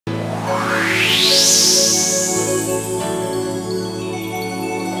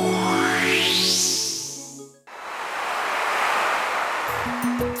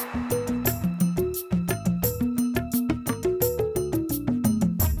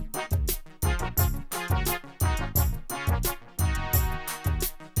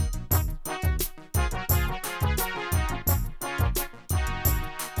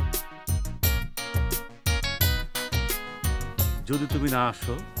যদি তুমি না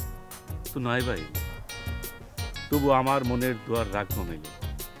আসো তো নয় ভাই, তবু আমার মনের দুয়ার রাখবো মেলে।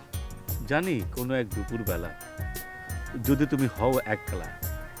 জানি কোনো এক দুপুর বেলা যদি তুমি হও একলা,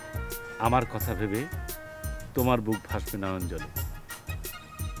 আমার কথা ভেবে তোমার বুক ভাসবে নয়ন জলে।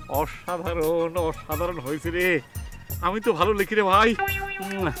 অসাধারণ অসাধারণ হয়েছে রে, আমি তো ভালো লিখি রে ভাই,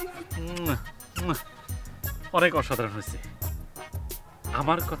 অনেক অসাধারণ হয়েছে।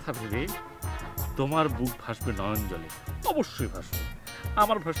 আমার কথা ভেবে তোমার বুক ভাসবে নয়ন জলে, অবশ্যই ভাসবে।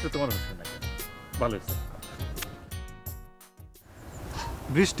 আমার ভাসলে তোমার ভাসবে না কেন? ভালো হয়েছে।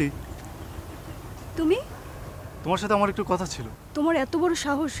 বৃষ্টি, তুমি? তোমার সাথে আমার একটু কথা ছিল। তোমার এত বড়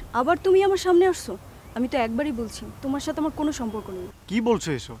সাহস, আবার তুমি আমার সামনে আসছো? আমি তো একবারই বলছি তোমার সাথে আমার কোনো সম্পর্ক নেই। কি বলছো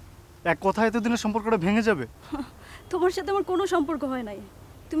এসব? এক কথা এতদিনের সম্পর্কটা ভেঙে যাবে? তোমার সাথে আমার কোনো সম্পর্ক হয় নাই।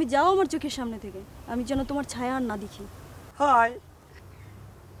 তুমি যাও আমার চোখের সামনে থেকে, আমি যেন তোমার ছায়া আর না দেখি। হাই,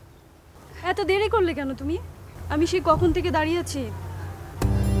 এত দেরি করলে কেন তুমি? আমি সেই কখন থেকে দাঁড়িয়ে আছি।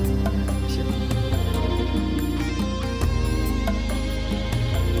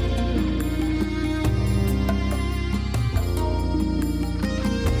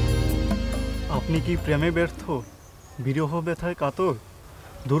 আপনি কি প্রেমে ব্যর্থ, বিরহ ব্যথায় কাতর,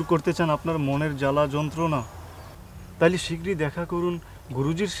 দূর করতে চান আপনার মনের জ্বালা যন্ত্রণা? তাইলে শীঘ্রই দেখা করুন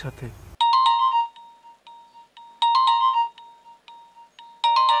গুরুজির সাথে।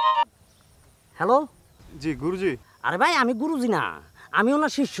 হ্যালো। জি গুরুজি। আরে ভাই, আমি গুরুজি না, আমি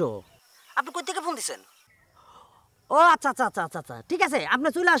ওনার শিষ্য। আপনি কই থেকে ফোন দিচ্ছেন? ও আচ্ছা আচ্ছা আচ্ছা আচ্ছা আচ্ছা, ঠিক আছে, আপনি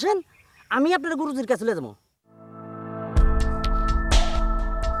চলে আসেন, আমি আপনার গুরুজির কাছে চলে যাবো।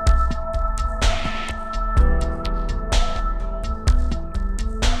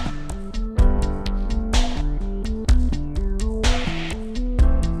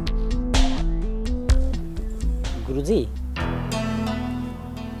 গুরুজি,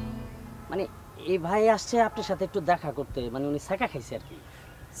 মানে এই ভাই আসছে আপনার সাথে একটু দেখা করতে, মানে উনি ছেঁকা খাইছে আর কি।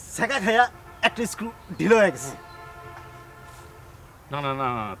 ছেঁকা খাইয়া একটা স্ক্রু ঢিল হয়ে গেছে। না না না,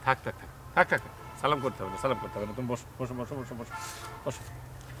 থাক থাক থাক থাক থাক, সালাম করতে হবে না, সালাম করতে হবে না। তুমি বসো বসো বসো বসো বসো বসো।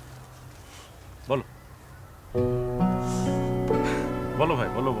 বলো বলো ভাই,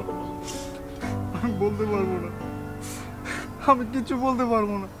 বলো বলো বলো। আমি বলতে পারবো না, আমি কিছু বলতে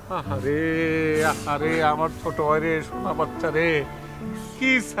পারবো না। আরে আরে আমার ছোট ভাই রে, সোনা বাচ্চা রে,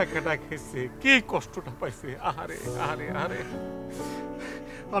 কি ছাকাটা খেয়েছে, কি কষ্টটা পাইছে। আরে আরে আরে,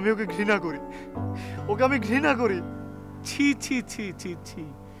 আমি ওকে ঘৃণা করি, ওকে আমি ঘৃণা করি। ছি ছি ছি ছি ছি,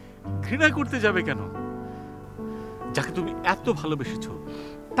 ঘৃণা করতে যাবে কেন? যাকে তুমি এত ভালোবেসেছো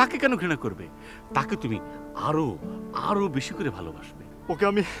তাকে কেন ঘৃণা করবে? তাকে তুমি আরো আরো বেশি করে ভালোবাসবে।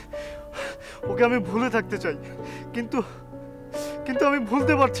 ওকে আমি ভুলে থাকতে চাই, কিন্তু কিন্তু আমি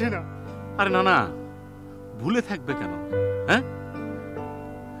ভুলতে পারছি না। আরে না না, ভুলে থাকবে কেন? হ্যাঁ,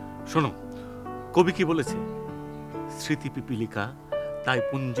 শোনো, কবি কি বলেছে? স্মৃতি পিপিলিকা তাই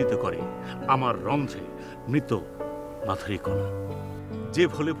পুঞ্জিত করে আমার রন্ধ্রে মৃত মাধুরী কণা। যে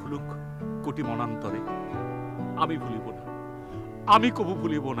ভুলে ভুলুক কোটি মনান্তরে, আমি ভুলিব না, আমি কবু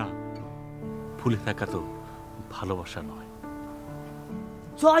ভুলিব না। ভুলে থাকা তো ভালোবাসা নয়।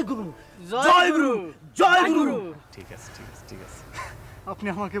 জয় গুরু, জয় গুরু, জয় গুরু। ঠিক আছে ঠিক আছে ঠিক আছে, আপনি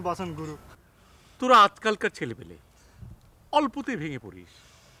আমাকে বাঁচান গুরু। তোরা আজকালকার ছেলে পেলে অল্পতেই ভেঙে পড়িস।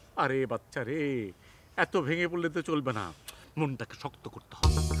 আরে বাচ্চা রে, এত ভেঙে পড়লে তো চলবে না, মনটাকে শক্ত করতে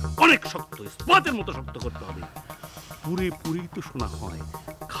হবে, অনেক শক্ত, ইস্পাতের মতো শক্ত করতে হবে। পুরে পুরি তো শোনা হয়,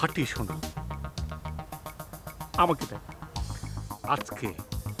 খাঁটি শোনা। আমাকে দেখ, আজকে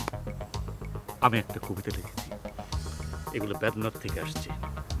আমি একটা কবিতা লিখেছি, এগুলো বেদনাথ থেকে আসছে।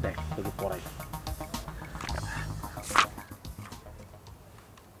 দেখ তোকে পড়াই।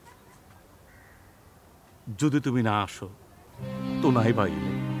 যদি তুমি না আসো তো নাই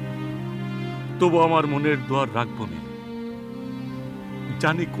বাইলে, তবু আমার মনের দুয়ার রাখবো মেলে।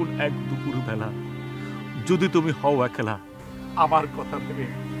 জানি কোন এক দুপুর বেলা যদি তুমি হও একলা, আমার কথা ভেবে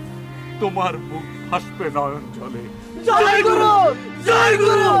তোমার মুখ ভাসবে নয়ন জলে। জয় গুরু, জয়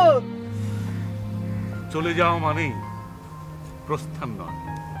গুরু। চলে যাও মানে প্রস্থান নয়।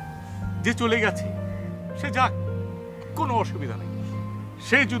 যে চলে গেছে সে যাক, কোনো অসুবিধা নেই।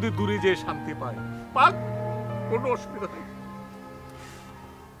 সে যদি দূরে যে শান্তি পায় পাক, কোনো অসুবিধা নেই।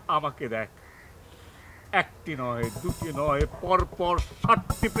 আমাকে দেখ, একটি নয় দুটি নয়, পরপর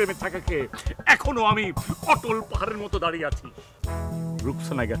 60টি প্রেমে থাকাকে এখনো আমি অটল পাহাড়ের মতো দাঁড়িয়ে আছি।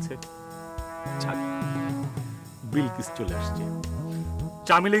 রুকসানা গেছে, বিলকিস চলে আসছে,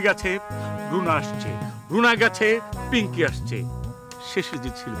 চামেলি গেছে, রুনা আসছে, রুনা গেছে, পিঙ্কি আসছে, শেষে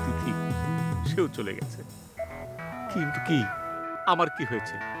যে ছিল তিথি, সেও চলে গেছে। কিন্তু কি আমার কি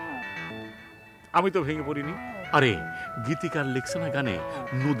হয়েছে? আমি তো ভেঙে পড়িনি। আরে গীতিকার লিখছে না গানে,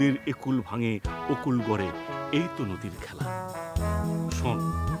 নদীর একুল ভাঙে অকুল গড়ে, এই তো নদীর খেলা। শোন,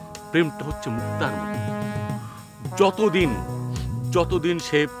 প্রেমটা হচ্ছে মুক্তার মতো। যতদিন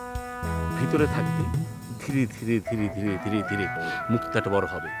সে ভিতরে থাকবে, ধীরে ধীরে ধীরে ধীরে ধীরে ধীরে মুক্তাটা বড়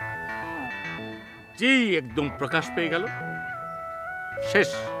হবে। যেই একদম প্রকাশ পেয়ে গেল, শেষ।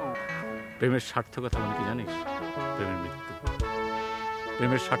 প্রেমের সার্থকতা মানে কি জানিস? প্রেমের মৃত্যু।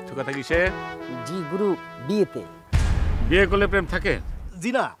 প্রেমের সার্থকতা কিসে? জি গুরু, বিয়েতে। বিয়ে করলে প্রেম থাকে? জি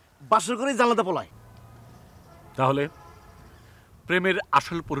না, বাসর করে জানাতে পলায়। তাহলে প্রেমের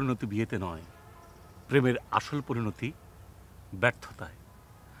আসল পরিণতি বিয়েতে নয়, প্রেমের আসল পরিণতি ব্যর্থতায়।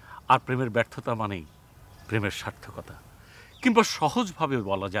 আর প্রেমের ব্যর্থতা মানেই প্রেমের সার্থকতা। কিংবা সহজভাবে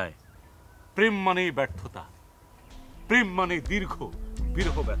বলা যায়, প্রেম মানেই ব্যর্থতা, প্রেম মানে দীর্ঘ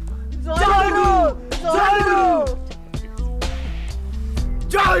বিরহ ব্যথা। জয় গুরু, জয় গুরু,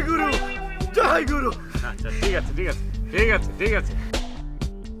 জয় গুরু, জয় গুরু। আচ্ছা, ঠিক আছে ঠিক আছে ঠিক আছে ঠিক আছে।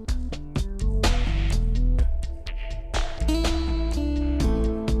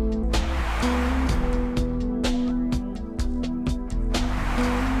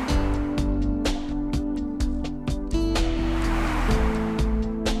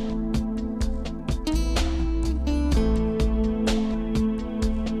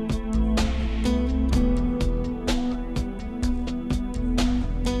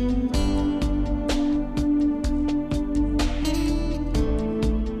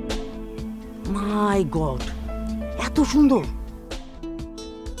 মাই গড, এত সুন্দর!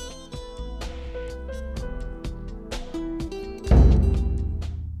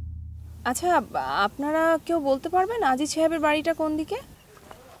 আচ্ছা, আপনারা কেউ বলতে পারবেন আজিজ সাহেবের বাড়িটা কোন দিকে?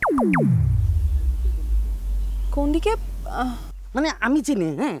 কোন দিকে? মানে আমি চিনি।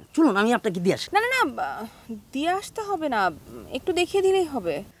 হ্যাঁ, শুনুন, আমি আপনাকে দিয়ে আসি। না না না, দিয়ে আসতে হবে না, একটু দেখিয়ে দিলেই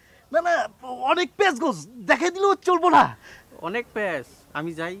হবে। না না, অনেক পেজ গোস, দেখাই দিলেও চলবো না। অনেক প্যাস,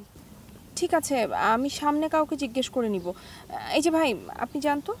 আমি যাই। ঠিক আছে, আমি সামনে কাউকে জিজ্ঞেস করে নিব। এই যে ভাই, আপনি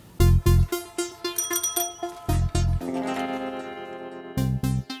যান তো।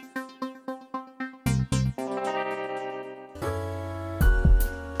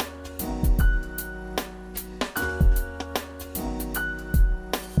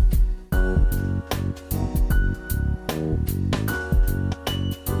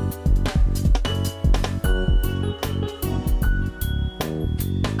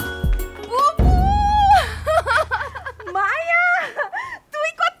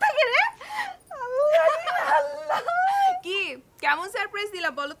 কেমন সারপ্রাইজ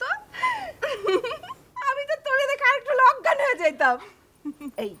দিলা বলো তো? আমি তো তোরে দেখে আরেকটু অজ্ঞান হয়ে যাইতাম।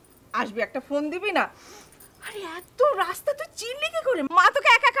 এই আসবি, একটা ফোন দিবি না? আরে এত রাস্তা তুই চিনলি কি করে? মা তোকে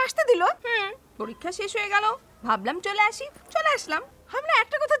একা একা আসতে দিল? পরীক্ষা শেষ হয়ে গেল, ভাবলাম চলে আসি, চলে আসলাম। আমি না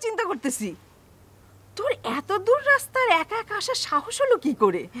একটা কথা চিন্তা করতেছি, তোর এত দূর রাস্তার একা একা আসার সাহস হলো কি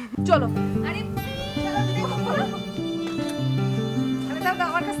করে? চলো। আরে দাও দাও,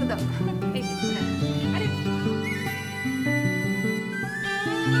 আমার কাছে দাও। এই আরে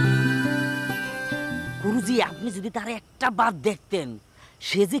গুরুজি, আপনি যদি তার একটা বার দেখতেন,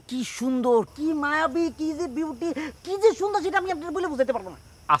 সে যে কি সুন্দর, কি মায়াবী, কি যে বিউটি, কি যে সুন্দর, সেটা আমি আপনার বলে বুঝাতে পারবো না।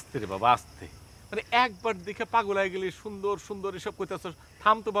 আস্তে রে বাবা, আস্তে। মানে একবার দেখে পাগল হয়ে গেলি, সুন্দর সুন্দর এসব কইতাছ।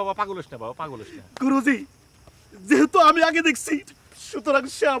 থাম তো বাবা, পাগল হইস না বাবা, পাগল হইস না। গুরুজি, যেহেতু আমি আগে দেখছি, সুতরাং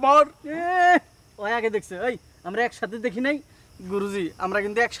সে আমার। ও আগে দেখছে, এই আমরা একসাথে দেখি নাই গুরুজি, আমরা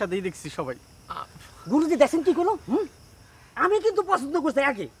কিন্তু একসাথেই দেখছি সবাই। গুরুজি দেখেন কি করলো? আমি কিন্তু পছন্দ করছি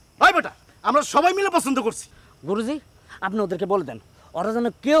আগে। হয় বেটা, আমরা সবাই মিলে পছন্দ করছি। গুরুজি, আপনি ওদেরকে বলে দেন, ওরা যেন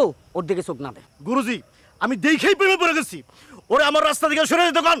কেউ ওর দিকে চোখ না দেয়। গুরুজি, আমি দেখেই প্রেমে পড়ে গেছি। ওরে আমার রাস্তা থেকে সরে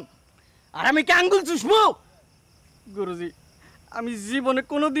যেতে কন। আর আমি কি আঙ্গুল চুষবো? গুরুজি, আমি জীবনে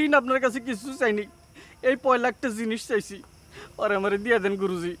কোনোদিন আপনার কাছে কিছু চাইনি, এই পয়লা একটা জিনিস চাইছি, আর আমারে দিয়ে দেন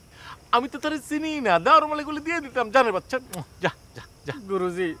গুরুজি। আমি তো তারে চিনি না, নরমালি গুলো দিয়ে দিতাম। জানে বাচ্চা, যা যা যা।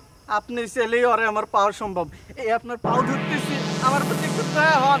 গুরুজি, আপনি চাইলেই ওরে আমার পাওয়া সম্ভব। এই আপনার পাও ধরতেছি, আমার প্রতি একটু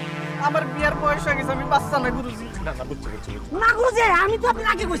দয়া হন। আমার বিয়ার বয়স হয়ে গেছে, আমি বাচ্চা না গুরুজি। না না, বুঝছি বুঝছি বুঝছি। না গুরুজি, আমি তো আপনাকে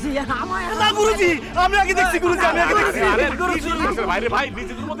আগে কইছি। আমার না গুরুজি, আমি আগে দেখছি। গুরুজি, আমি আগে দেখছি। আরে গুরুজি, ভাইরে ভাই,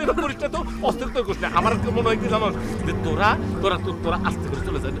 নিজেদের মধ্যে এরকম করিস না তো, অস্তিত্ব করিস না। আমার মনে হয় কি জানোস, যে তোরা আস্তে করে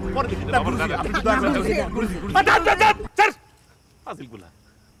চলে যাবি, পরে দেখি না। ফাজিলগুলা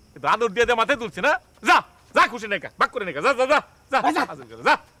কিন্তু আদর দিয়ে দে, মাথায় তুলছে না। যা যা, খুশি নেই, বাক করে নেই, যা যা যা যা, ফাজিলগুলা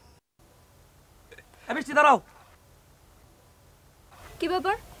যা। বৃষ্টি দাঁড়াও। কি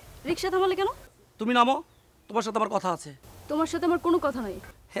ব্যাপার, রিকশা থামালে কেন? তুমি নামো, তোমার সাথে আমার কথা আছে। তোমার সাথে আমার কোনো কথা নাই।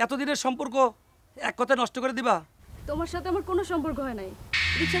 এতদিনের সম্পর্ক এক কথায় নষ্ট করে দিবা? তোমার সাথে আমার কোনো সম্পর্ক হয় নাই।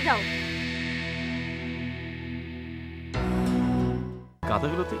 রিকশা যাও।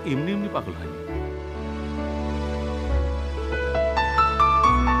 গাধাগুলো তো এমনি এমনি পাগল হয়নি।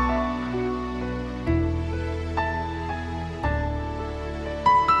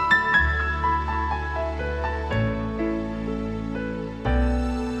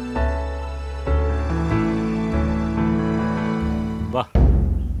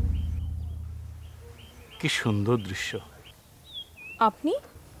 কি সুন্দর দৃশ্য। আপনি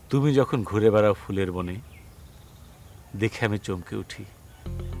তুমি যখন ঘুরে বেড়াও ফুলের বনে, দেখে আমি চমকে উঠি।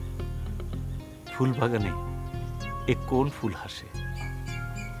 ফুল বাগানে এ কোন ফুল হাসে?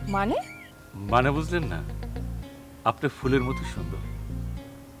 মানে? মানে বুঝলেন না? আপনি ফুলের মতো সুন্দর।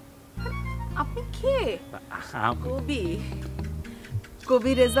 আপনি কে? আম- কবি,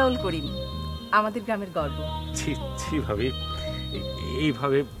 কবি রেজাউল করিম, আমাদের গ্রামের গর্ব। ছি ছি ভাবি,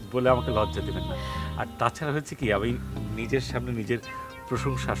 এইভাবে বলে আমাকে লজ্জা দেবেন না। আর তাছাড়া হচ্ছে কি, আমি নিজের সামনে নিজের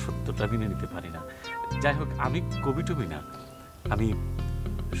প্রশংসা সত্যটা মেনে নিতে পারি না। যাই হোক, আমি কবি টবি না, আমি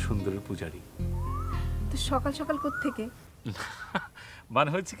সুন্দরের পূজারী। তো সকাল সকাল কোত্থেকে? মানে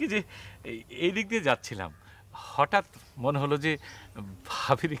হচ্ছে কি যে এই দিক দিয়ে যাচ্ছিলাম, হঠাৎ মনে হলো যে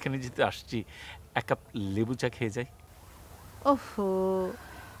ভাবির এখানে যেতে আসছি, এক কাপ লেবু চা খেয়ে যাই। ওহো,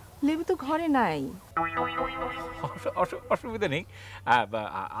 লেবু তো ঘরে নাই। অসুবিধা নেই,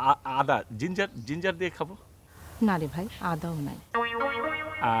 আদা জিঞ্জার জিঞ্জার দিয়ে খাবো। না রে ভাই, আদাও নাই।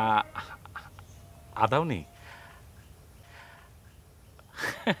 আদাও নেই?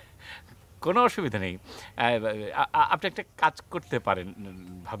 কোনো অসুবিধা নেই। আপনি একটা কাজ করতে পারেন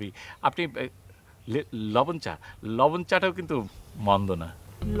ভাবি, আপনি লবণ চাটাও কিন্তু মন্দ না।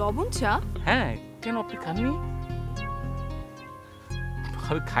 লবণ চা? হ্যাঁ, কেন আপনি খাননি?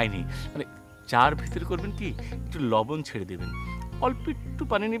 ভাবি খাইনি, মানে চার ভিতরে করবেন কি, একটু লবণ ছেড়ে দেবেন, অল্প একটু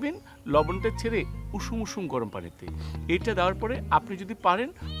পানি নেবেন, লবণটা ছেড়ে উষুম উষুম গরম পানিতে এটা দেওয়ার পরে আপনি যদি পারেন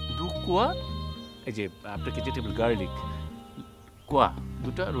 2 কোয়া, এই যে আপনার ভেজিটেবল গার্লিক কোয়া,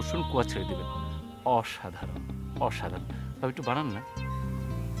 2টা রসুন কোয়া ছেড়ে দেবেন। অসাধারণ অসাধারণ। তবে একটু বানান না।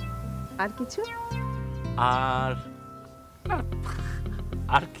 আর কিছু? আর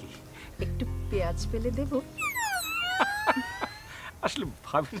আর কি? একটু পেঁয়াজ পেলে দেব? আসলে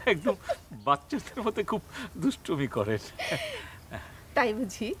ভাবি না, একদম বাচ্চাদের মতো খুব দুষ্টুমি করেন। তাই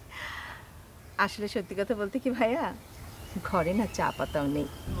বুঝি? আসলে সত্যি কথা বলতে কি ভাইয়া, ঘরে না চা পাতাও নেই।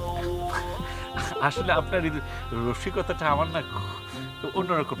 আসলে আপনার এই রসিকতাটা আমার না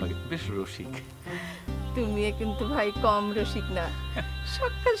অন্যরকম লাগে, বেশ রসিক। তুমি কিন্তু ভাই কম রসিক না,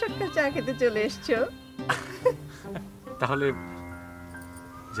 সকাল সকাল চা খেতে চলে এসছো। তাহলে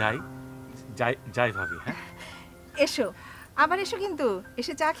যাই যাই যাই ভাবি। হ্যাঁ, এসো, আবার এসো, কিন্তু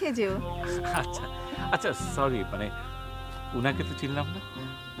এসে চা খেয়ে যেও। আচ্ছা আচ্ছা, সরি, মানে উনাকে তো চিনলাম না।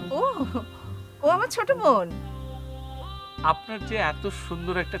 ও, ও আমার ছোট বোন। আপনার যে এত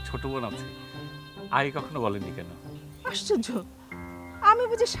সুন্দর একটা ছোট বোন আছে, আগে কখনো বলেননি কেন? আশ্চর্য, আমি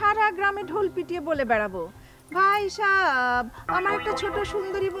বুঝি সারা গ্রামে ঢোল পিটিয়ে বলে বেড়াবো, ভাই সাহেব আমার একটা ছোট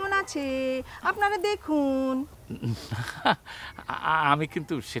সুন্দরী বোন আছে, আপনারা দেখুন। আমি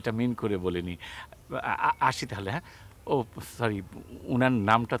কিন্তু সেটা মিন করে বলিনি। আসি তাহলে। হ্যাঁ, ও সরি, উনার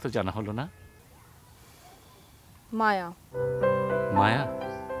নামটা তো জানা হলো না। মায়া। মায়া?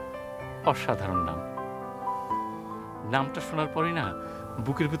 অসাধারণ নাম। নামটা শোনার পরই না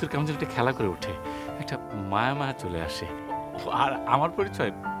বুকের ভিতর কেমন যেন একটা খেলা করে ওঠে, একটা মায়া মায়া চলে আসে। আর আমার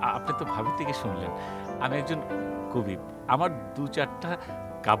পরিচয় আপনি তো ভাবি থেকে শুনলেন, আমি একজন কবি। আমার 2-4টা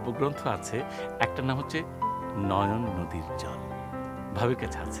কাব্যগ্রন্থ আছে, একটার নাম হচ্ছে নয়ন নদীর জল, ভাবির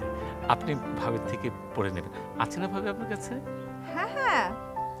কাছে আছে, আপনি ভাবির থেকে পড়ে নেবেন। আছে না ভাবি আপনার কাছে? হ্যাঁ হ্যাঁ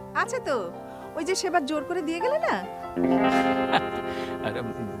আছে তো, ওই যে সেবার জোর করে দিয়ে গেলে না। আর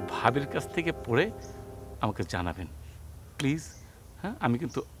ভাবির কাছ থেকে পড়ে আমাকে জানাবেন প্লিজ। হ্যাঁ, আমি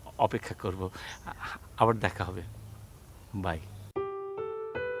কিন্তু অপেক্ষা করব। আবার দেখা হবে, বাই।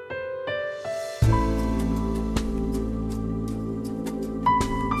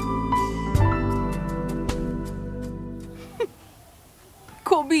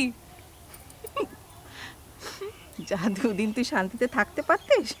 কবি, যা 2 দিন তুই শান্তিতে থাকতে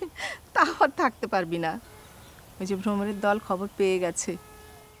পারতিস, তা আর থাকতে পারবি না। ওই যে ভ্রমণের দল খবর পেয়ে গেছে।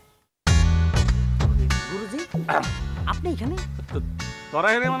 গুরুজি, আপনি এখানে? তোরা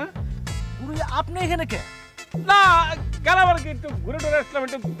এখানে মানে? গুরুজি আপনি এখানে কে? না, গেলাম আর কি, একটু ঘুরে টুরে আসলাম,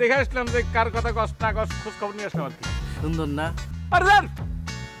 একটু দেখে আসলাম যে কার কথা কষ্ট না কষ্ট, খোঁজ খবর নিয়ে আসলাম আর কি। সুন্দর না? আরে স্যার,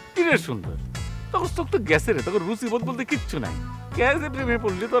 কি রে সুন্দর, তখন চোখ তো গেছে রে, তখন রুচি বোধ বলতে কিচ্ছু নাই। গ্যাসে প্রেমে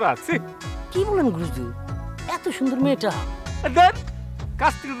পড়লি তোরা আছে? কি বলেন গুরুজি, এত সুন্দর মেয়েটা? দেখ,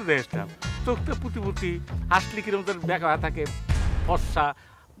 কাছ থেকে তো দেখে আসলাম, চোখটা পুতি পুতি, হাসলি কিরকম তোর ব্যাকা থাকে, ফর্সা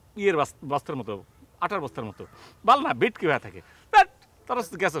ইয়ের বস্তার মতো, আটার বস্তার মতো, বল না বেড কি হয়ে থাকে। তোরা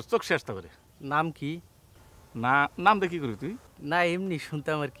গেছ চোখ শেষ করে। নাম কি? না, নাম দেখি করি তুই? না এমনি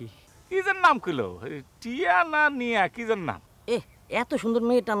শুনতাম আর কি। কি যেন নাম কইলো, টিয়া না নিয়া, কি যেন নাম? এ, এত সুন্দর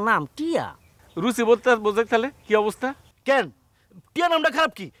মেয়েটার নাম টিয়া? রুচি বলতে বোঝে তাহলে কি অবস্থা? কেন টিয়া নামটা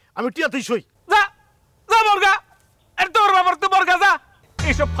খারাপ কি? আমি টিয়াতেই সই। যা যা বর্গা, এর তোর বাবার তো বর্গা, যা।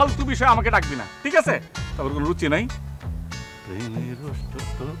 এইসব ফালতু বিষয় আমাকে ডাকবি না, ঠিক আছে? তারপর কোনো রুচি নাই। প্রেমের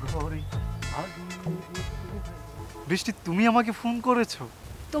ঘরে বৃষ্টি, তুমি আমাকে ফোন করেছো?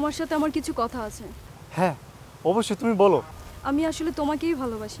 তোমার সাথে আমার কিছু কথা আছে। হ্যাঁ অবশ্যই, তুমি বলো। আমি আসলে তোমাকেই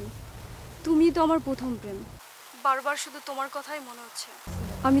ভালোবাসি। তুমি তো আমার প্রথম প্রেম। বারবার শুধু তোমার কথাই মনে হচ্ছে।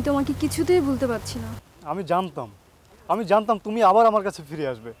 আমি তোমাকে কিছুতেই ভুলতে পারছি না। আমি জানতাম তুমি আবার আমার কাছে ফিরে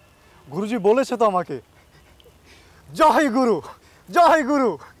আসবে। গুরুজি বলেছে তো আমাকে। জয় গুরু, জয়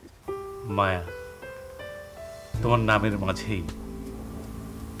গুরু। মায়া, তোমার নামের মাঝেই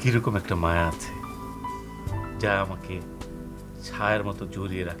কিরকম একটা মায়া আছে, যা আমাকে ছায়ার মতো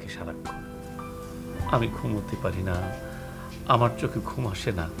জড়িয়ে রাখে সারাক্ষণ। আমি ঘুমোতে পারি না, আমার চোখে ঘুম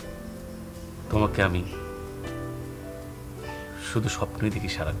আসে না। তোমাকে আমি শুধু স্বপ্নই দেখি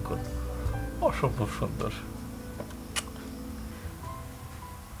সারাক্ষণ। অসম্ভব সুন্দর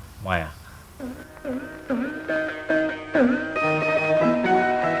মায়া।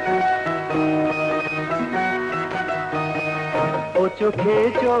 ও চোখে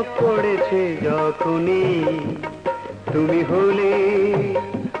চোখ পড়েছে যখনই তুমি হলে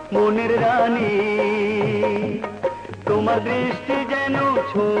মনের রানী, তোমার দৃষ্টি যেন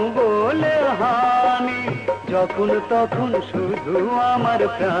ছোঁবলে হানি, যখন তখন শুধু আমার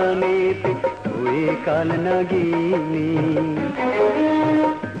প্রাণেতে হয়ে কাল নাগিনী।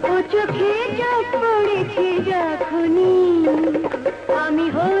 ও চোখে চোখ পড়েছে যখনই আমি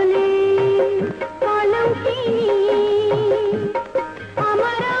হলে কলঙ্কিনী,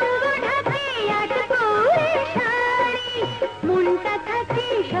 আমার অঙ্গ ঢাকে আটপৌরে শাড়ি, মনটা থাকে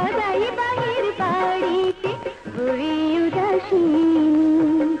সদাই বাহির বাড়িতে হয়ে উদাসীনী।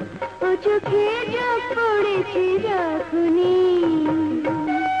 ও চোখে চোখ পড়েছে যখনই।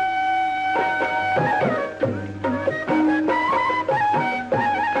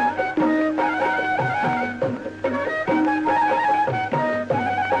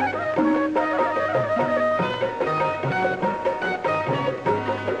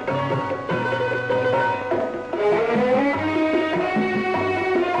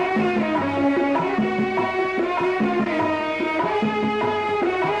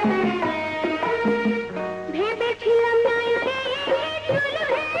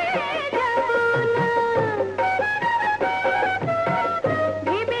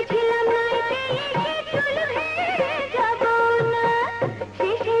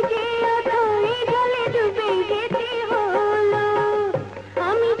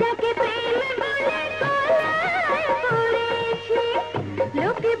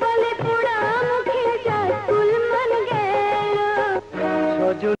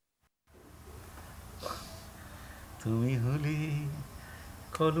 তুমি হলে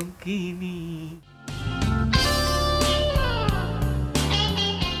কলঙ্কিনী।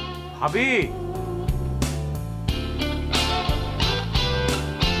 ভাবি,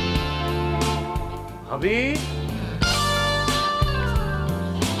 ভাবি।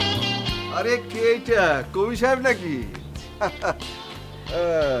 আরে কে এটা? কবি সাহেব নাকি?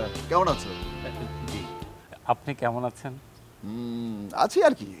 কেমন আছো? আপনি কেমন আছেন? আছি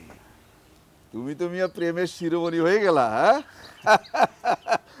আর কি। তুমি তো মিয়া প্রেমের শিরোমণি হয়ে গেলা।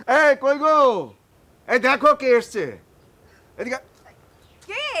 এই কই গো, এই দেখো কে এসছে। এদিকে।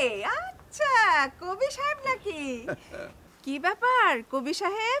 কে? আচ্ছা, কবি সাহেব নাকি? কি ব্যাপার কবি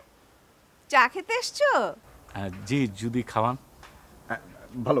সাহেব, চা খেতে এসছো? জি, যদি খাওয়ান।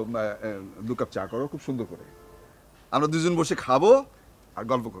 ভালো, 2 কাপ চা করো খুব সুন্দর করে। আমরা দুজন বসে খাবো আর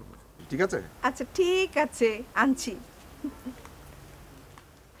গল্প করবো, ঠিক আছে? আচ্ছা ঠিক আছে, আনছি।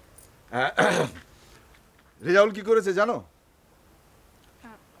 রেজাউল কি করেছে জানো?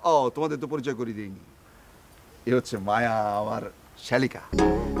 ও, তোমাদের তো পরিচয় করিয়ে দিইনি। এ হচ্ছে মায়া, আমার শালিকা।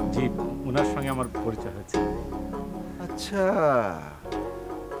 জি, ওনার সঙ্গে আমার পরিচয় হয়েছে। আচ্ছা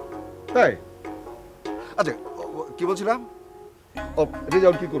তাই? আচ্ছা, কি বলছিলাম? ও,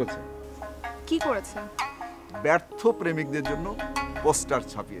 রেজাউল কি করেছে? কি করেছে? ব্যর্থ প্রেমিকদের জন্য পোস্টার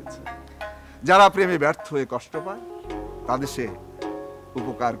ছাপিয়েছে। যারা প্রেমে ব্যর্থ হয়ে কষ্ট পায় তাদের সে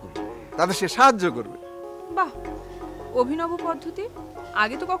উপকার করবে, তাদের সে সাহায্য করবে। বাহ, অভিনব পদ্ধতি,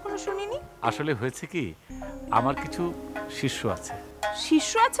 আগে তো কখনো শুনিনি। আসলে হয়েছে কি, আমার কিছু শিষ্য আছে।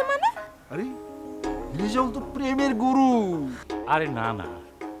 শিষ্য আছে মানে? আরে রেজাউল তো প্রেমের গুরু। আরে না না,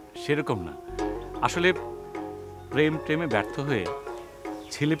 সেরকম না। আসলে প্রেমে ব্যর্থ হয়ে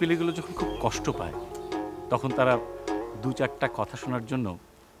ছেলেপেলেগুলো যখন খুব কষ্ট পায়, তখন তারা 2-4টা কথা শোনার জন্য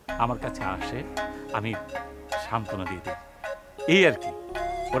আমার কাছে আসে, আমি সান্ত্বনা দিয়ে দিই, এই আর কি।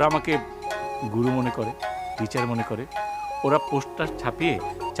 ওরা আমাকে গুরু মনে করে, টিচার মনে করে। ওরা পোস্টার ছাপিয়ে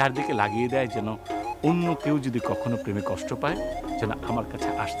চারদিকে লাগিয়ে দেয়, যেন অন্য কেউ যদি কখনো প্রেমে কষ্ট পায় যেন আমার কাছে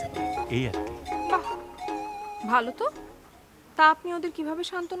আসতে পারে, এই আর কি। বাহ, ভালো তো। তা আপনি ওদের কিভাবে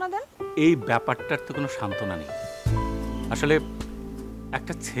সান্ত্বনা দেন? এই ব্যাপারটার তো কোনো সান্ত্বনা নেই। আসলে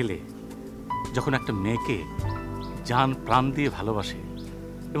একটা ছেলে যখন একটা মেয়েকে জান প্রাণ দিয়ে ভালোবাসে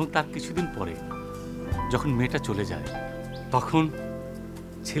এবং তার কিছুদিন পরে যখন মেয়েটা চলে যায়, তখন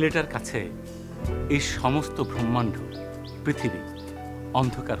ছেলেটার কাছে এই সমস্ত ব্রহ্মাণ্ড পৃথিবী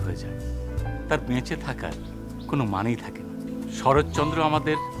অন্ধকার হয়ে যায়, তার বেঁচে থাকার কোনো মানেই থাকে না। শরৎচন্দ্র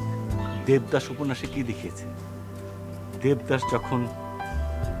আমাদের দেবদাস উপন্যাসে কি দেখিয়েছে? দেবদাস যখন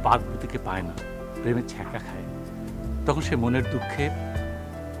পার্বতীকে পায় না, প্রেমে ছ্যাঁকা খায়, তখন সে মনের দুঃখে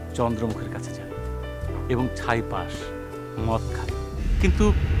চন্দ্রমুখের কাছে যায় এবং ছাই পাশ মদ খায়। কিন্তু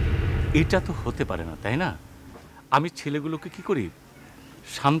এটা তো হতে পারে না, তাই না? আমি ছেলেগুলোকে কি করি?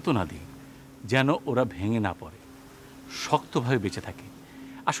 সান্ত্বনা দিই যেন ওরা ভেঙে না পড়ে, শক্তভাবে বেঁচে থাকে।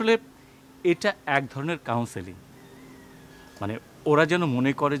 আসলে এটা এক ধরনের কাউন্সেলিং, মানে ওরা যেন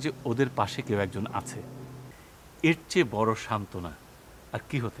মনে করে যে ওদের পাশে কেউ একজন আছে। এর চেয়ে বড় সান্ত্বনা আর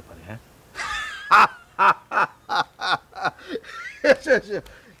কি হতে পারে? হ্যাঁ,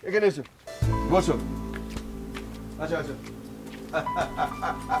 এখানে এসো, বসো। আচ্ছা আচ্ছা,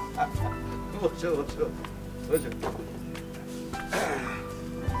 বসো বসো বসো।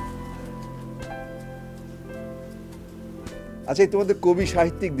 আচ্ছা, তোমাদের কবি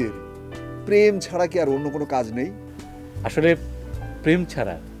সাহিত্যিকদের প্রেম ছাড়া কি আর অন্য কোনো কাজ নেই? আসলে প্রেম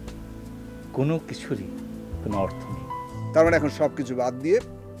ছাড়া কোনো কিছুরই কোনো অর্থ নেই। তার মানে এখন সবকিছু বাদ দিয়ে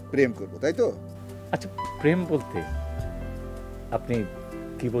প্রেম করবো, তাই তো? আচ্ছা, প্রেম বলতে আপনি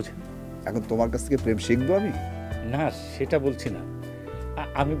কি বোঝেন? এখন তোমার কাছ থেকে প্রেম শিখবো আমি? না, সেটা বলছি না।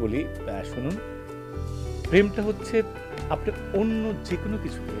 আমি বলি, শুনুন, প্রেমটা হচ্ছে আপনি অন্য যে কোনো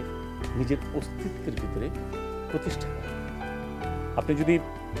কিছুকে নিজের অস্তিত্বের ভিতরে প্রতিষ্ঠা করেন। আপনি যদি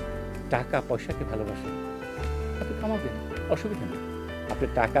টাকা পয়সাকে ভালোবাসেন, আপনি কামাবেন, অসুবিধা নেই। আপনি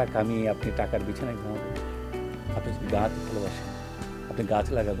টাকা কামিয়ে আপনি টাকার বিছানায় ঘুমাবেন। আপনি যদি গাছ ভালোবাসেন, আপনি গাছ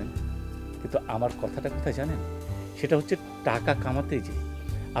লাগাবেন। কিন্তু আমার কথাটা কোথায় জানেন? সেটা হচ্ছে টাকা কামাতেই যে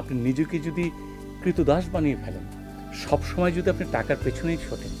আপনি নিজেকে যদি কৃতদাস বানিয়ে ফেলেন, সবসময় যদি আপনি টাকার পেছনেই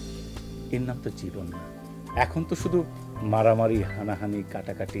ছোটেন, এর নাম তো জীবন না। এখন তো শুধু মারামারি, হানাহানি,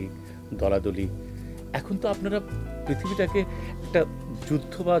 কাটাকাটি, দলাদলি। এখন তো আপনারা পৃথিবীটাকে একটা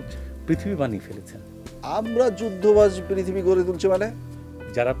যুদ্ধবাজ পৃথিবী বানিয়ে ফেলেছেন। আমরা যুদ্ধবাজ পৃথিবী গড়ে তুলছি মানে?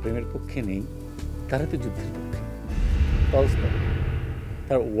 যারা প্রেমের পক্ষে নেই তারা তো যুদ্ধের পক্ষে। টলস্টয়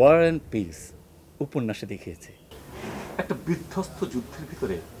তার ওয়ার অ্যান্ড পিস উপন্যাসে দেখিয়েছে একটা বিধ্বস্ত যুদ্ধের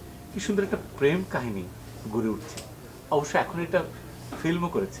ভিতরে কি সুন্দর একটা প্রেম কাহিনী গড়ে উঠছে। অবশ্য এখন এটা ফিল্মও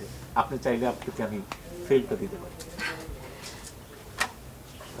করেছে। আপনি চাইলে আপনাকে আমি ফিল্মটা দিতে পারি।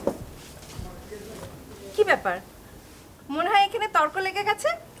 কি ব্যাপার, মনে হয় এখানে তর্ক লেগে গেছে?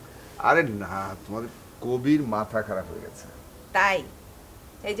 আরে না, তোমাদের কবির মাথা খারাপ হয়ে গেছে। তাই?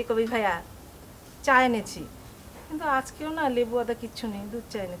 এই যে কবি ভাইয়া, চা এনেছি, কিন্তু আজকেও না লেবু আদা কিচ্ছু নেই, দুধ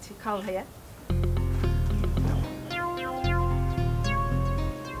চা এনেছি, খাও ভাইয়া।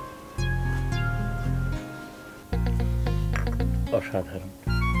 অসাধারণ।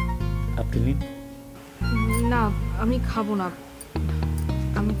 আপনি নিন। না, আমি খাবো না,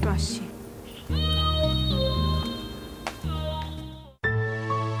 আমি একটু আসছি।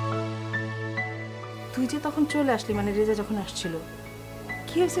 তুই যে তখন চলে আসলি, মানে রেজা যখন আসছিল,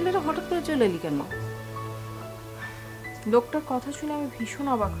 কি হয়েছিল রে, হঠাৎ করে চলে এলি কেন? লোকটার কথা শুনে আমি ভীষণ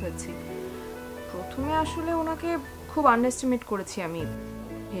অবাক হয়েছি। প্রথমে আসলে ওনাকে খুব আন্ডারএস্টিমেট করেছি আমি,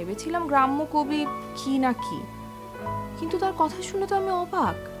 ভেবেছিলাম গ্রাম্য কবি কি না কি, কিন্তু তার কথা শুনে তো আমি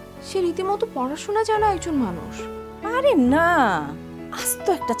অবাক। সে রীতিমতো পড়াশোনা জানা একজন মানুষ। আরে না, আস্ত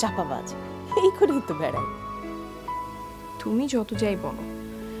একটা চাপাবাজ, এই করেই তো বেড়ায়। তুমি যত যাই বলো,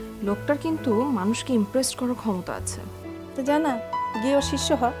 লোকটার কিন্তু মানুষকে ইমপ্রেস করার ক্ষমতা আছে। তো জানা, গিয়ে ওর শিষ্য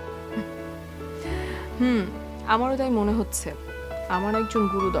হ। আমারও তাই মনে হচ্ছে, আমার একজন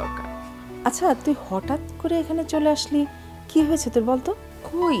গুরু দরকার। আচ্ছা, তুই হঠাৎ করে এখানে চলে আসলি, কি হয়েছে তোর বলতো?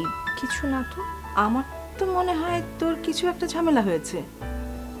 কই কিছু না তো। আমার তো মনে হয় তোর কিছু একটা ঝামেলা হয়েছে,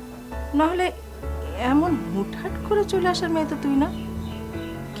 নাহলে এমন হুটহাট করে চলে আসার মেয়ে তো তুই না।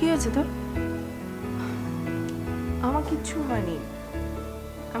 কি হয়েছে তোর? আমার কিচ্ছু হয়নি,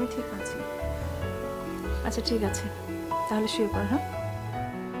 আমি ঠিক আছি। আচ্ছা ঠিক আছে, তাহলে শুয়ে পড়। হ্যাঁ,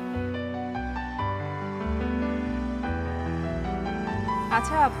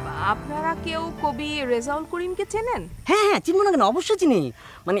 আচ্ছা, আপনারা কেউ কবি রেজাউল করিমকে চেনেন? হ্যাঁ হ্যাঁ, চিনব না কেন, অবশ্যই চিনি।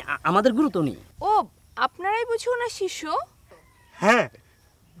 মানে আমাদের গুরু তো নেই। ও, আপনারাই বুঝি ওনার শিষ্য? হ্যাঁ,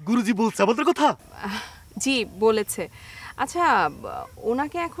 গুরুজি বলছে আমাদের কথা। জি, বলেছে। আচ্ছা,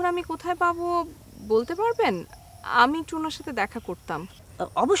 ওনাকে এখন আমি কোথায় পাবো বলতে পারবেন? আমি একটু ওনার সাথে দেখা করতাম।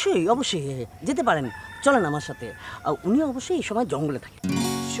 অবশ্যই অবশ্যই, যেতে পারেন, চলেন আমার সাথে। উনি অবশ্যই এই সময় জঙ্গলে থাকেন।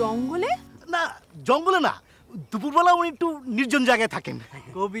 জঙ্গলে? না, জঙ্গলে না, দুপুরবেলা উনি একটু নির্জন জায়গায় থাকেন।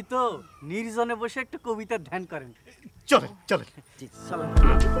 কবি তো নির্জনে বসে একটু কবিতার ধ্যান করেন। চলেন চলেন। চলেন।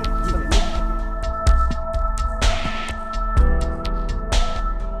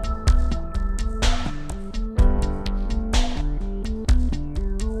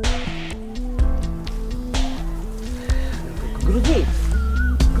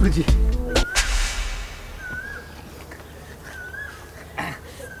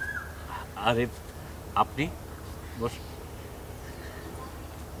 আরে আপনি বস,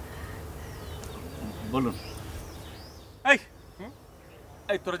 বলুন। এই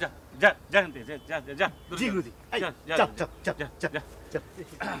এই তোরা যা যা যা যা যা যা যা জি গুরুজি, যা যা চল চল চল যা চল যা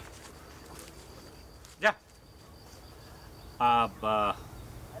যা। আব্বা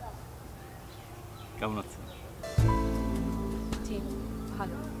কেমন আছেন? জি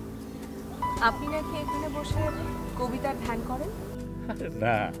ভালো। আপনি নাকি এখানে বসে কবিতার ধ্যান করেন?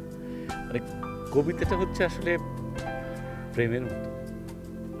 না, মানে কবিতাটা হচ্ছে আসলে প্রেমের মতো,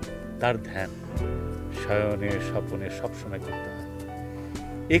 তার ধ্যান শয়নে স্বপনে সবসময় করতে হয়।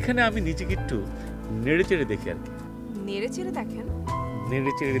 এখানে আমি নিজেকে একটু নেড়ে চেড়ে দেখি আর কি। নেড়ে চেড়ে দেখেন?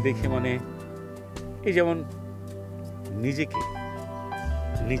 নেড়ে চেড়ে দেখি মানে এই যেমন নিজেকে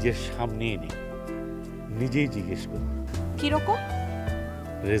নিজের সামনে এনে নিজেই জিজ্ঞেস করি, কিরকম?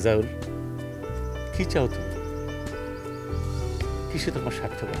 রেজাউল, কি চাও তুমি? কিসে তোমার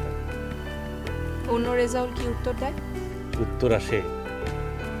সার্থকতা? অন্য রেজাউল কি উত্তর দেয়? উত্তর আসে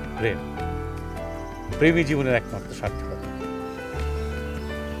প্রেম। প্রেমী জীবনের একমাত্র সার্থকতা।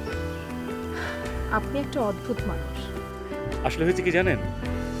 আপনি একটা অদ্ভুত মানুষ। আসলে হয়েছে কি জানেন,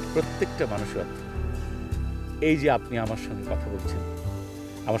 প্রত্যেকটা মানুষের অদ্ভুত। এই যে আপনি আমার সঙ্গে কথা বলছেন,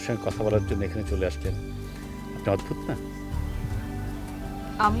 আমার সঙ্গে কথা বলার জন্য এখানে চলে আসছেন, আপনি অদ্ভুত না?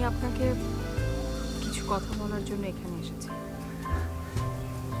 আমি আপনাকে কিছু কথা বলার জন্য এখানে এসেছি।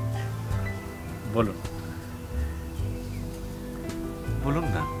 বলুন বলুন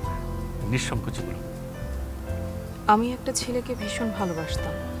না, নিঃসংকোচে বলুন। আমি একটা ছেলেকে ভীষণ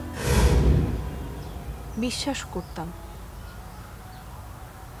ভালোবাসতাম, বিশ্বাস করতাম,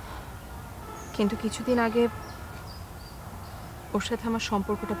 কিন্তু কিছুদিন আগে ওর সাথে আমার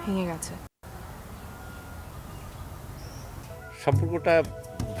সম্পর্কটা ভেঙে গেছে। সম্পর্কটা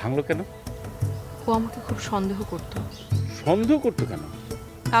ভাঙলো কেন? ও আমাকে খুব সন্দেহ করতো। সন্দেহ করতো কেন?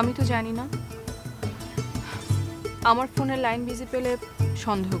 আমি তো জানি না। আমার ফোনের লাইন বিজি পেলে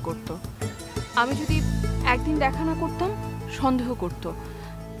সন্দেহ করত। আমি যদি একদিন দেখা না করতাম সন্দেহ করত।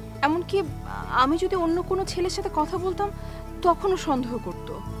 এমনকি আমি যদি অন্য কোনো ছেলের সাথে কথা বলতাম তখনও সন্দেহ করত।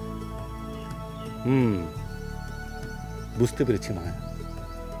 বুঝতে পেরেছি মায়া,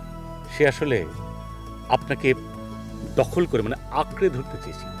 সে আসলে আপনাকে দখল করে মানে আঁকড়ে ধরতে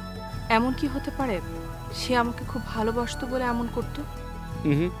চেয়েছিল। এমন কি হতে পারে সে আমাকে খুব ভালোবাসতো বলে এমন করত?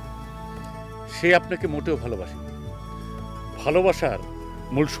 সে আপনাকে মোটেও ভালোবাসে। ভালোবাসার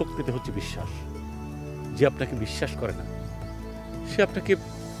মূল শক্তিতে হচ্ছে বিশ্বাস। যে আপনাকে বিশ্বাস করে না সে আপনাকে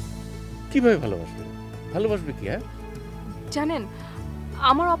কিভাবে ভালোবাসবে? ভালোবাসবে কি? হ্যাঁ জানেন,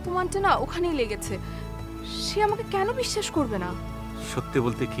 আমার অপমানটা না ওখানেই লেগেছে। সে আমাকে কেন বিশ্বাস করবে না? সত্যি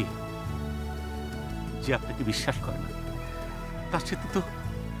বলতে কি, যে আপনাকে বিশ্বাস করে না তার সাথে তো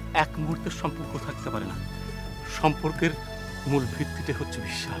এক মুহূর্তের সম্পর্ক থাকতে পারে না। সম্পর্কের মূল ভিত্তিটা হচ্ছে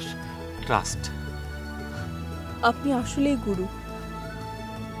বিশ্বাস, ট্রাস্ট। আপনি আসলেই গুরু।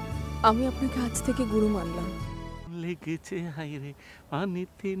 আমি আপনাকে আজ থেকে গুরু মানলাম। লেগেছে হাইরে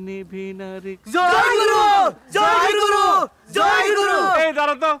পানিতে নেবে না রে। জয় গুরু, জয় গুরু, জয় গুরু। এই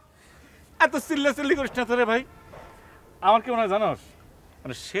দাঁড়া তো, এত চিল্লাচিল্লি করিস না তো রে ভাই। আমার কি মনে হয় জানোস,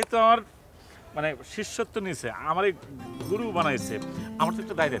 মানে সে তো আমার মানে শিষ্যত্ব নিয়েছে, আমার গুরু বানাইছে, আমার তো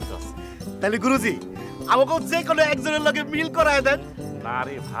একটা দায় দায়িত্ব আছে। তাহলে গুরুজি আমাকে যে কোনো একজনের লগে মিল করায় দেন। না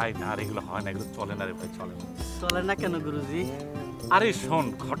রে ভাই, না রে, এগুলো হয় না, এগুলো চলে না রে ভাই, চলে না। চলে না কেন গুরুজি? আরে শোন,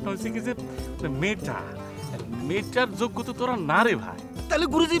 ঘটনা হয়েছে কি যে মেয়েটার যোগ্যতা তোরা না রে ভাই। তাহলে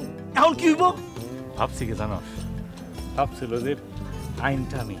গুরুজি এখন কি হইব? ভাবছি কি জানোস, ভাবছিল যে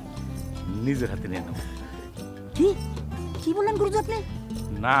আইনটা আমি নিজের হাতে নিয়ে নেব। কি কি বললেন গুরুজি আপনি?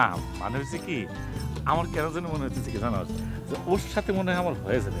 না মানে হচ্ছে কি, আমার কেন যেন মনে হচ্ছে কি জানোস, যে ওর সাথে মনে হয় আমার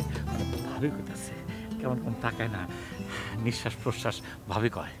হয়ে যাবে। মানে ভাবি কইতাছে, কেমন কেমন তাকায় না, নিঃশ্বাস প্রশ্বাস ভাবি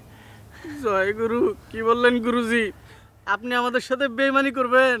কয়। জয় গুরু, কি বললেন গুরুজি? আপনি আমাদের সাথে বেইমানি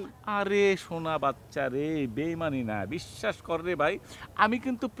করবেন? আরে সোনা বাচ্চা রে, বেইমানি না, বিশ্বাস কর রে ভাই, আমি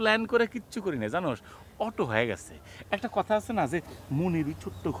কিন্তু প্ল্যান করে কিচ্ছু করি না জানোস, অটো হয়ে গেছে। একটা কথা আছে না যে মনের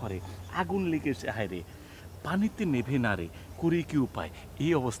ছোট্ট ঘরে আগুন লেগেছে, হায় রে পানিতে নেভে না রে, করে কি উপায়,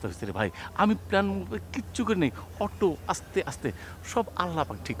 এই অবস্থা হয়েছে রে ভাই। আমি প্ল্যান কিচ্ছু করি নাই, অটো আস্তে আস্তে সব আল্লাহ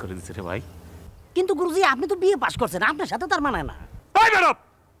পাক ঠিক করে দিচ্ছে রে ভাই। কিন্তু গুরুজি আপনি তো বিয়ে পাশ করছেন, আপনার সাথে তার মানে না।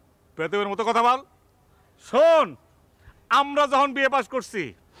 বেদবের মতো কথা বল। শোন, আমরা যখন বিয়ে পাস করছি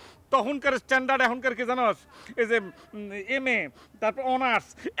তখনকার স্ট্যান্ডার্ড এখনকার কি জানোস, এই যে MA তারপর অনার্স,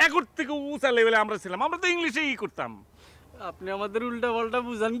 এগুর থেকে উঁচা লেভেলে আমরা ছিলাম। আমরা তো ইংলিশেই করতাম। আপনি আমাদের উল্টা পাল্টা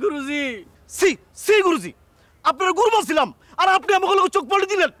বুঝান গুরুজি। সি সি গুরুজি, আপনারা গুরু বলছিলাম আর আপনি আমাকে লোক চোখ পড়ে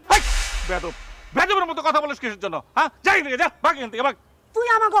দিলেন। বেদব, বেদবের মতো কথা বলিস কিসের জন্য? হ্যাঁ, যাই থেকে যা, ভাগ এখান থেকে ভাগ। তুই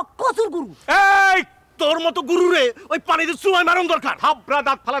আমাকে কচুর গুরু। এই তোর মতো গুরুরে ওই পানিতে চুমায় মারণ দরকার। থাবড়া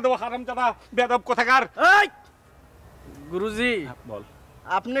দাঁত ফালা দেবো হারামজাদা বেয়াদব কোথাকার। এই গুরুজি বল।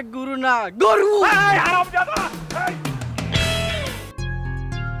 আপনি গুরু না গরু। এই হারামজাদা এই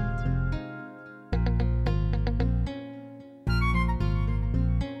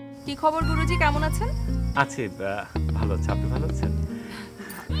কি খবর গুরুজি, কেমন আছেন? আছে, ভালো আছে। আপনি ভালো আছেন?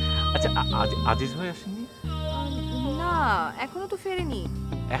 আচ্ছা, আজিজ ভাই আসেননি? না, এখনো তো ফেরেনি।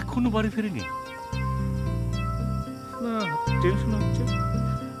 এখনো বাড়ি ফেরেনি? না, টেনশন হচ্ছে।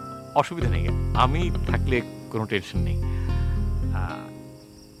 অসুবিধা নেই, আমি থাকলে কোনো টেনশন নেই।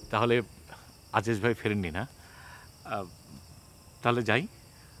 তাহলে আজিজ ভাই ফেরেননি না? তাহলে যাই।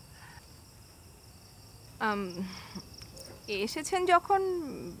 এসেছেন যখন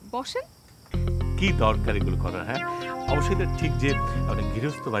বসেন। কি দরকার এগুলো করার? হ্যাঁ, অবশ্যই এটা ঠিক যে মানে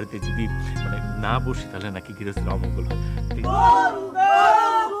গৃহস্থ বাড়িতে যদি মানে না বসি তাহলে নাকি গৃহস্থের অমঙ্গল হয়।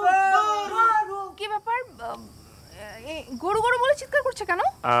 কি ব্যাপার, গরু গরু বলে চিৎকার করছে কেন?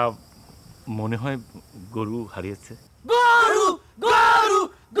 মনে হয় গরু হারিয়েছে। গরু গরু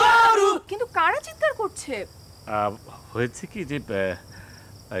গরু। কিন্তু কারা চিৎকার করছে? হয়েছে কি যে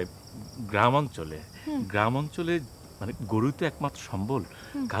গ্রাম অঞ্চলে মানে গরুই তো একমাত্র সম্বল।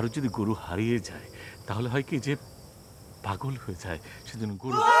 কারো যদি গরু হারিয়ে যায় তাহলে হয় কি যে পাগল হয়ে যায়, সেজন্য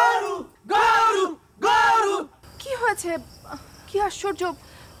গরু গরু গরু। কি হয়েছে? কি আশ্চর্য।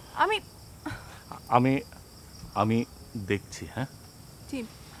 আমি আমি আমি দেখছি। হ্যাঁ, ঠিক।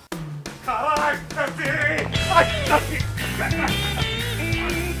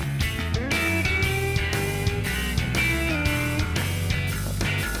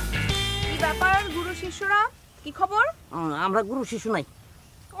 কি ব্যাপার গুরু শিষ্যরা, কি খবর? আমরা গুরু শিশু নাই।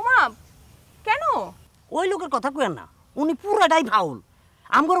 ওমা, কেন? ওই লোকের কথা কইেন না, উনি পুরাটাই ফাউল।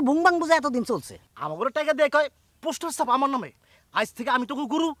 আমগর ভুংবাং বুঝে এতদিন চলছে। আমাকে টাকা দিয়ে কয় পোস্টার ছাপ আমার নামে। আজ থেকে আমি তোকে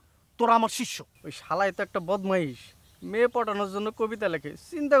গুরু, তোরা আমার শিষ্য। ওই শালাই তো একটা বদমাইশ। মেয়ে পটানোর জন্য কবিতা লেখে,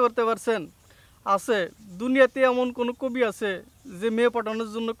 চিন্তা করতে পারছেন? আছে দুনিয়াতে এমন কোনো কবি আছে যে মেয়ে পটানোর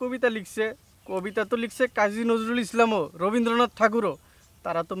জন্য কবিতা লিখছে? কবিতা তো লিখছে কাজী নজরুল ইসলামও, রবীন্দ্রনাথ ঠাকুরও।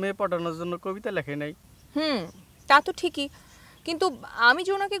 তারা তো মেয়ে পটানোর জন্য কবিতা লেখে নাই। তা তো ঠিকই, কিন্তু আমি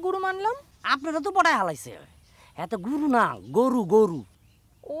যে ওনাকে গুরু মানলাম। আপনারা তো পড়ায় হালাইছে। এত গুরু না, গরু গরু।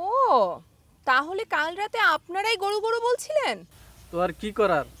 ও, তাহলে কাল রাতে আপনারাই গরু গরু বলছিলেন? তো আর কি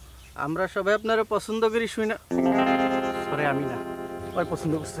করার, আমরা সবাই আপনারা পছন্দ করি, শুই না। সরে আমি না, ওই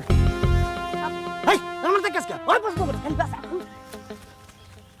পছন্দ করছে।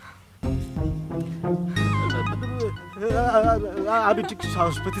 আমি ঠিক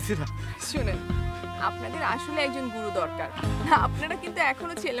সাহস পেতেছি না। শুনেন, আপনাদের আসলে একজন গুরু দরকার। আপনারা কিন্তু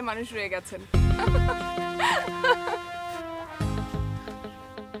এখনো ছেলে মানুষ রয়ে গেছেন।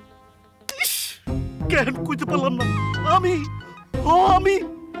 কেন কইতে পারলাম না? আমি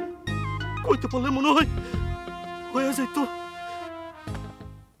কইতে পারলে মনে হয় হয়ে যেত।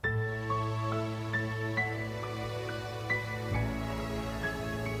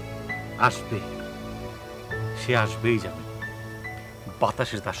 আসবে, সে আসবেই যাবে।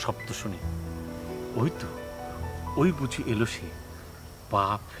 বাতাসে তার শব্দ শুনে ওই বুঝি এলো সে, পা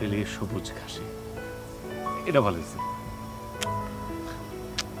ফেলে সবুজ ঘাসে। এটা ভালো হয়েছে।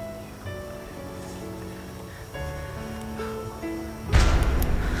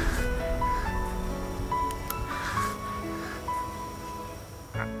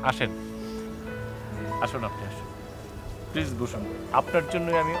 আসেন, আসুন, আপনি আসুন, প্লিজ বসুন। আপনার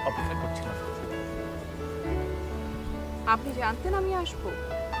জন্যই আমি অপেক্ষা করছিলাম। আপনি জানতেন আমি আসবো?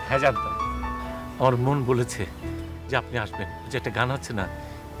 হ্যাঁ, জানতাম। আমার মন বলেছে যে আপনি আসবেন। যে একটা গান আছে না,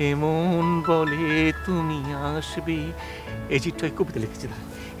 এমন বলে তুমি আসবে, এই যে কবিতা লিখেছি।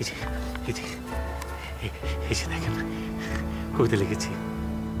 এই যে দেখেন, কবিতা লিখেছি।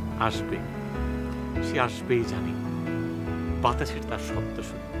 আসবে, সে আসবেই জানি, বাতাসের তার শব্দ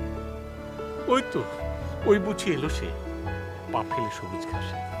শুনে। ওই বুঝি এলো সে, পা ফেলে সবুজ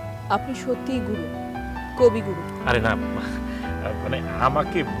ঘাসে। আপনি সত্যিই গুরু, কবি গুরু। আরে না, মানে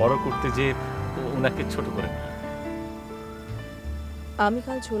আমাকে বড় করতে যে ওনাকে ছোট করে না। আমি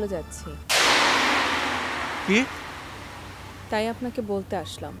কাল চলে যাচ্ছি। কি? তাই আপনাকে বলতে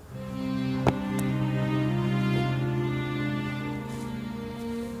আসলাম।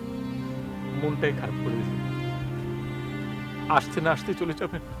 মনটাই খারাপ করে দিয়েছে। আসতে না আসতে চলে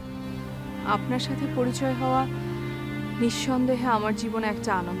যাবেন? আপনার সাথে পরিচয় হওয়া নিঃসন্দেহে আমার জীবনে একটা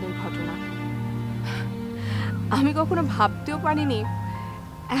আনন্দের ঘটনা। আমি কখনো ভাবতেও পারিনি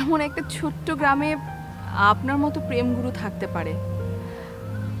এমন একটা ছোট্ট গ্রামে আপনার মতো প্রেমগুরু থাকতে পারে।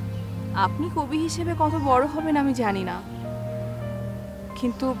 আপনি কবি হিসেবে কত বড় হবেন আমি জানি না,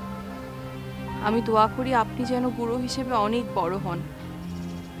 কিন্তু আমি দোয়া করি আপনি যেন গুরু হিসেবে অনেক বড় হন।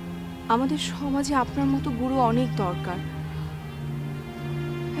 আমাদের সমাজে আপনার মতো গুরু অনেক দরকার।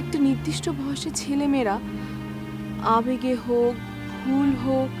 একটা নির্দিষ্ট বয়সে ছেলেমেয়েরা আবেগে হোক, ভুল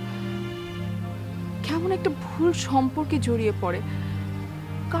হোক, কেমন একটা ভুল সম্পর্কে জড়িয়ে পড়ে,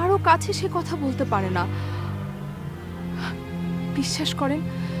 কারো কাছে সে কথা বলতে পারে না। বিশ্বাস করেন,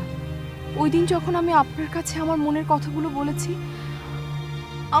 ওই দিন যখন আমি আপনার কাছে আমার মনের কথাগুলো বলেছি,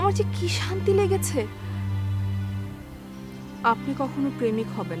 আমার যে কি শান্তি লেগেছে। আপনি কখনো প্রেমিক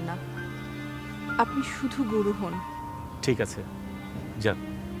হবেন না, আপনি শুধু গুরু হন। ঠিক আছে, যান,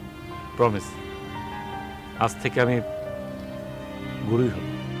 প্রমিস, আজ থেকে আমি গুরুই হব।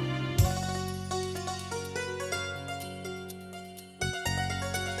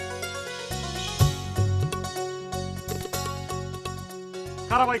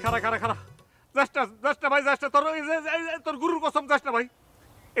 খারা ভাই, খারা খারা খারা, যাস না ভাই, যাস না, তোর গুরুর কসম, যাস না ভাই।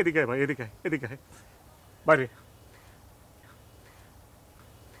 এদিকে ভাই, এদিকে এদিকে বাইরে।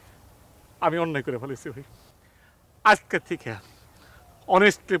 আমি অন্যায় করে ফেলেছি ভাই, আজকে থেকে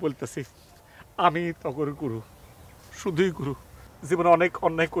অনেস্টলি বলতেছি, আমি তগর গুরু, শুধুই গুরু। জীবনে অনেক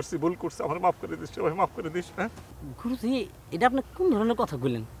অন্যায় করছি, ভুল করছি, আমার মাফ করে দিস ভাই, মাফ করে দিস। হ্যাঁ গুরুজি, এটা আপনি কোন ধরনের কথা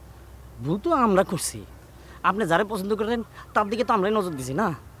বললেন? ভুল তো আমরা করছি, আপনি যারা পছন্দ করেন তার দিকে তো আমরাই নজর দিছি না।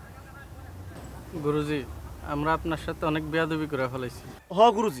 গুরুজি, আমরা আপনার সাথে অনেক বেয়াদবি করে ফেলাইছি। হ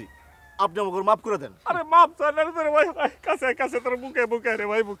গুরুজি, আপনি আমাকে মাফ করে দেন। আরে মাফ চাই না রে ভাই, কাছে কাছে তোর বুকে বুকে রে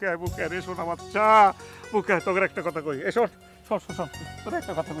ভাই, বুকে বুকে রে, শোন আমার চা বুকে। তোর একটা কথা কই, শোন শোন শোন, তোর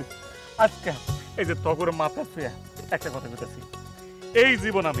একটা কথা কই। আজকে এই যে তগর মাথা ছুঁয়া একটা কথা বলতেছি, এই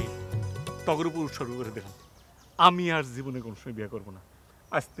জীবন আমি তগর উপর উৎসর্গ করে দিলাম। আমি আর জীবনে কোনো সময় বিয়ে করবো না।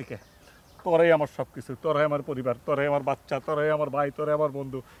 আজ থেকে তোরাই আমার সব কিছু, তোরাই আমার পরিবার, তোরাই আমার বাচ্চা, তোরাই আমার ভাই, তোরাই আমার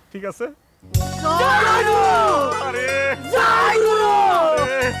বন্ধু, ঠিক আছে? জয় গুরু! আরে জয় গুরু!